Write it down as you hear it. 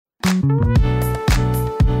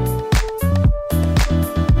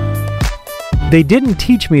They didn't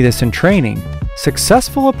teach me this in training.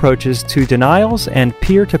 Successful Approaches to Denials and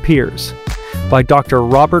Peer-to-Peers by Dr.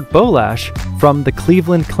 Robert Bolash from the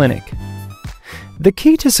Cleveland Clinic. The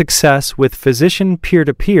key to success with physician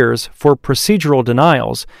peer-to-peers for procedural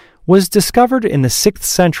denials was discovered in the 6th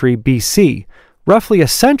century BC, roughly a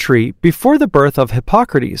century before the birth of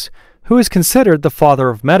Hippocrates, who is considered the father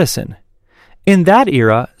of medicine. In that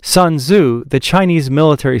era, Sun Tzu, the Chinese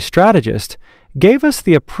military strategist, gave us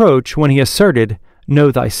the approach when he asserted,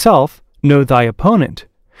 "Know thyself, know thy opponent."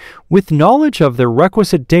 With knowledge of the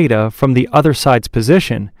requisite data from the other side's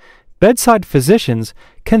position, bedside physicians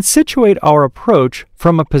can situate our approach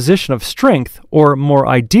from a position of strength, or more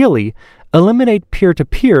ideally, eliminate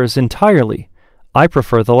peer-to-peers entirely. I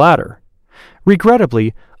prefer the latter.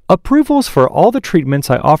 Regrettably, approvals for all the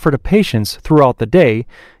treatments I offer to patients throughout the day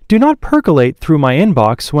do not percolate through my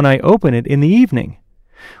inbox when I open it in the evening.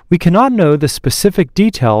 We cannot know the specific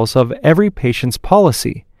details of every patient's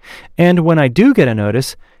policy, and when I do get a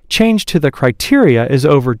notice, change to the criteria is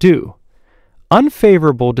overdue.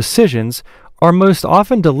 Unfavorable decisions are most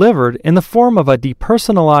often delivered in the form of a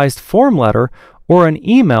depersonalized form letter or an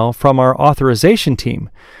email from our authorization team,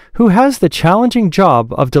 who has the challenging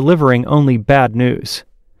job of delivering only bad news.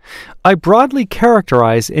 I broadly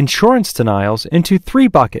characterize insurance denials into 3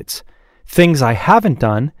 buckets: things I haven't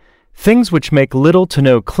done, things which make little to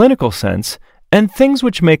no clinical sense, and things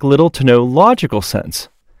which make little to no logical sense.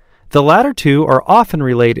 The latter 2 are often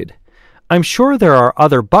related. I'm sure there are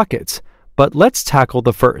other buckets, but let's tackle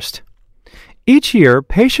the first. Each year,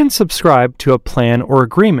 patients subscribe to a plan or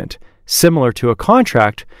agreement, similar to a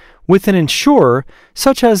contract, with an insurer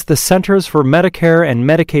such as the Centers for Medicare and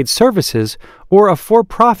Medicaid Services or a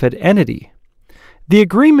for-profit entity. The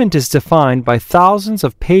agreement is defined by thousands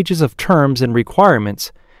of pages of terms and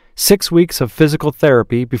requirements: 6 weeks of physical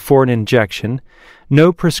therapy before an injection,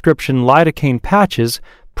 no prescription lidocaine patches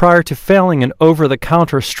prior to failing an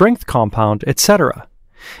over-the-counter strength compound, etc.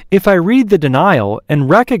 If I read the denial and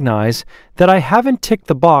recognize that I haven't ticked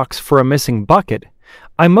the box for a missing bucket,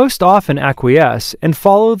 I most often acquiesce and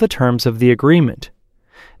follow the terms of the agreement.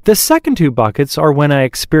 The second 2 buckets are when I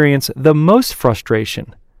experience the most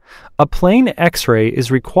frustration. A plain X-ray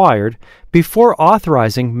is required before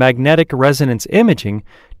authorizing magnetic resonance imaging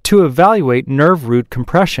to evaluate nerve root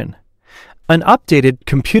compression. An updated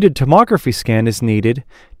computed tomography scan is needed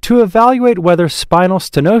to evaluate whether spinal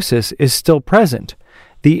stenosis is still present.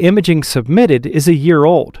 The imaging submitted is a year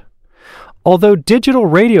old. Although digital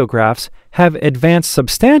radiographs have advanced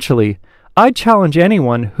substantially, I'd challenge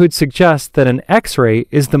anyone who'd suggest that an X-ray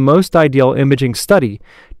is the most ideal imaging study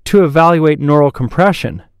to evaluate neural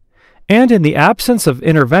compression. And in the absence of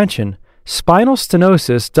intervention, spinal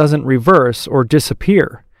stenosis doesn't reverse or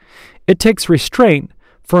disappear. It takes restraint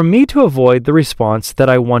for me to avoid the response that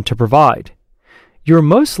I want to provide. You're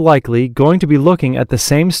most likely going to be looking at the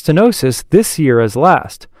same stenosis this year as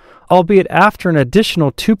last, albeit after an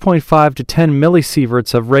additional 2.5 to 10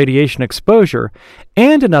 millisieverts of radiation exposure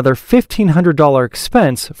and another $1,500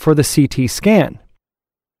 expense for the CT scan.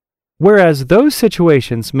 Whereas those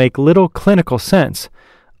situations make little clinical sense,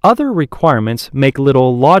 other requirements make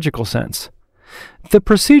little logical sense. The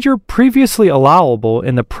procedure previously allowable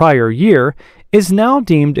in the prior year is now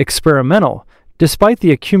deemed experimental, despite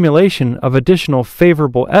the accumulation of additional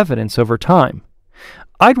favorable evidence over time.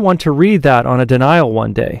 I'd want to read that on a denial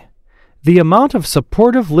one day. The amount of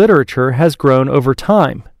supportive literature has grown over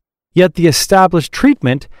time, yet the established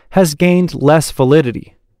treatment has gained less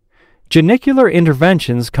validity. Genicular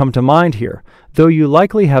interventions come to mind here, though you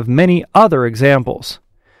likely have many other examples.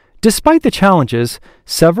 Despite the challenges,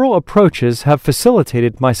 several approaches have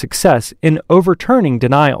facilitated my success in overturning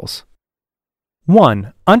denials.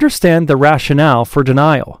 1. Understand the rationale for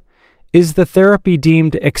denial. Is the therapy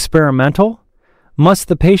deemed experimental? Must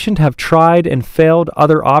the patient have tried and failed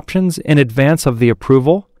other options in advance of the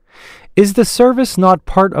approval? Is the service not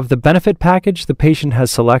part of the benefit package the patient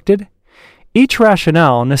has selected? Each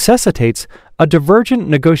rationale necessitates a divergent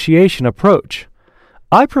negotiation approach.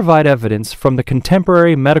 I provide evidence from the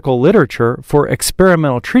contemporary medical literature for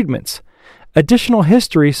experimental treatments, additional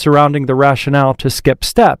history surrounding the rationale to skip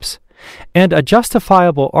steps, and a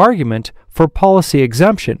justifiable argument for policy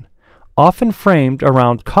exemption, often framed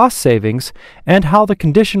around cost savings and how the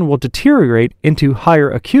condition will deteriorate into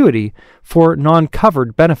higher acuity for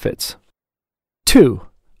non-covered benefits. 2.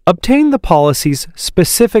 Obtain the policy's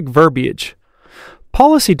specific verbiage.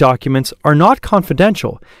 Policy documents are not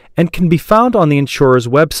confidential and can be found on the insurer's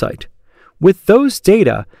website. With those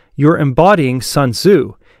data, you're embodying Sun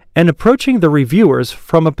Tzu and approaching the reviewers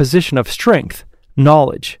from a position of strength,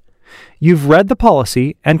 knowledge. You've read the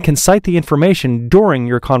policy and can cite the information during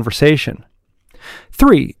your conversation.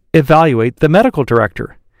 3. Evaluate the medical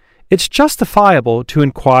director. It's justifiable to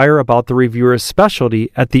inquire about the reviewer's specialty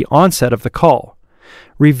at the onset of the call.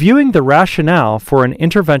 Reviewing the rationale for an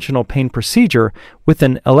interventional pain procedure with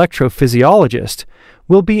an electrophysiologist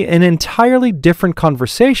will be an entirely different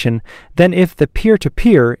conversation than if the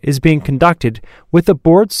peer-to-peer is being conducted with a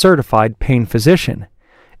board-certified pain physician.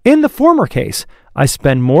 In the former case, I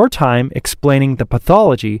spend more time explaining the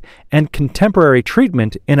pathology and contemporary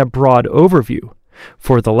treatment in a broad overview.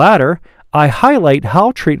 For the latter, I highlight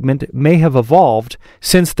how treatment may have evolved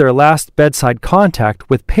since their last bedside contact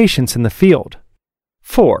with patients in the field.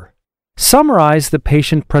 4. Summarize the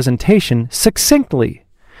patient presentation succinctly.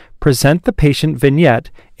 Present the patient vignette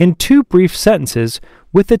in 2 brief sentences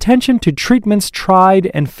with attention to treatments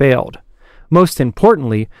tried and failed. Most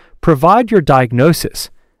importantly, provide your diagnosis.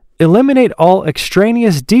 Eliminate all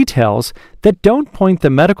extraneous details that don't point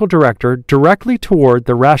the medical director directly toward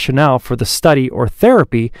the rationale for the study or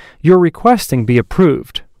therapy you're requesting be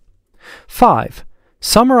approved. 5.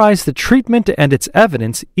 Summarize the treatment and its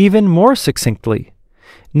evidence even more succinctly.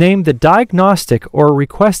 Name the diagnostic or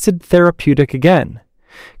requested therapeutic again.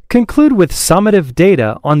 Conclude with summative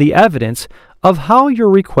data on the evidence of how your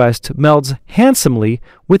request melds handsomely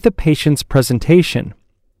with the patient's presentation.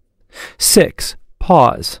 6.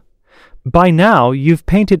 Pause. By now, you've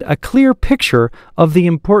painted a clear picture of the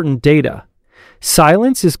important data.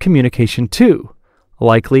 Silence is communication too.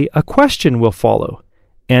 Likely, a question will follow.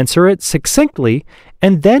 Answer it succinctly,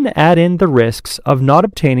 and then add in the risks of not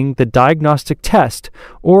obtaining the diagnostic test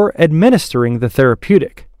or administering the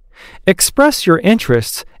therapeutic. Express your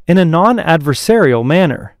interests in a non-adversarial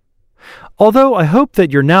manner. Although I hope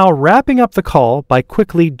that you're now wrapping up the call by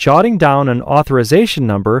quickly jotting down an authorization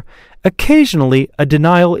number, occasionally a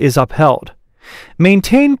denial is upheld.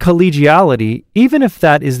 Maintain collegiality even if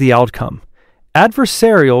that is the outcome.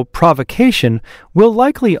 Adversarial provocation will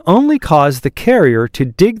likely only cause the carrier to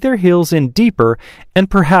dig their heels in deeper and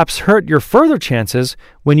perhaps hurt your further chances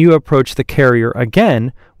when you approach the carrier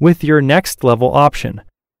again with your next level option.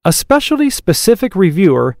 A specialty-specific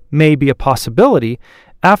reviewer may be a possibility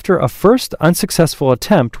after a first unsuccessful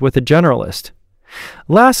attempt with a generalist.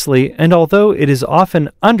 Lastly, and although it is often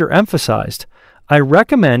underemphasized, I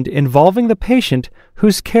recommend involving the patient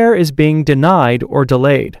whose care is being denied or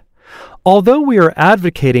delayed. Although we are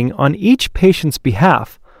advocating on each patient's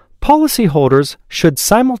behalf, policyholders should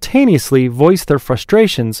simultaneously voice their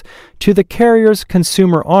frustrations to the carrier's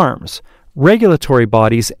consumer arms, regulatory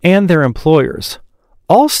bodies, and their employers.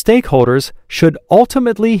 All stakeholders should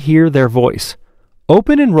ultimately hear their voice.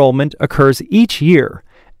 Open enrollment occurs each year,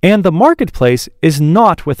 and the marketplace is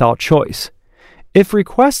not without choice. If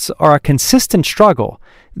requests are a consistent struggle,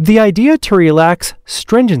 the idea to relax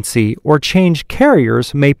stringency or change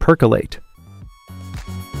carriers may percolate.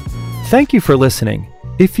 Thank you for listening.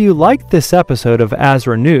 If you liked this episode of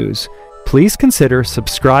ASRA News, please consider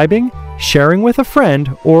subscribing, sharing with a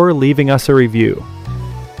friend, or leaving us a review.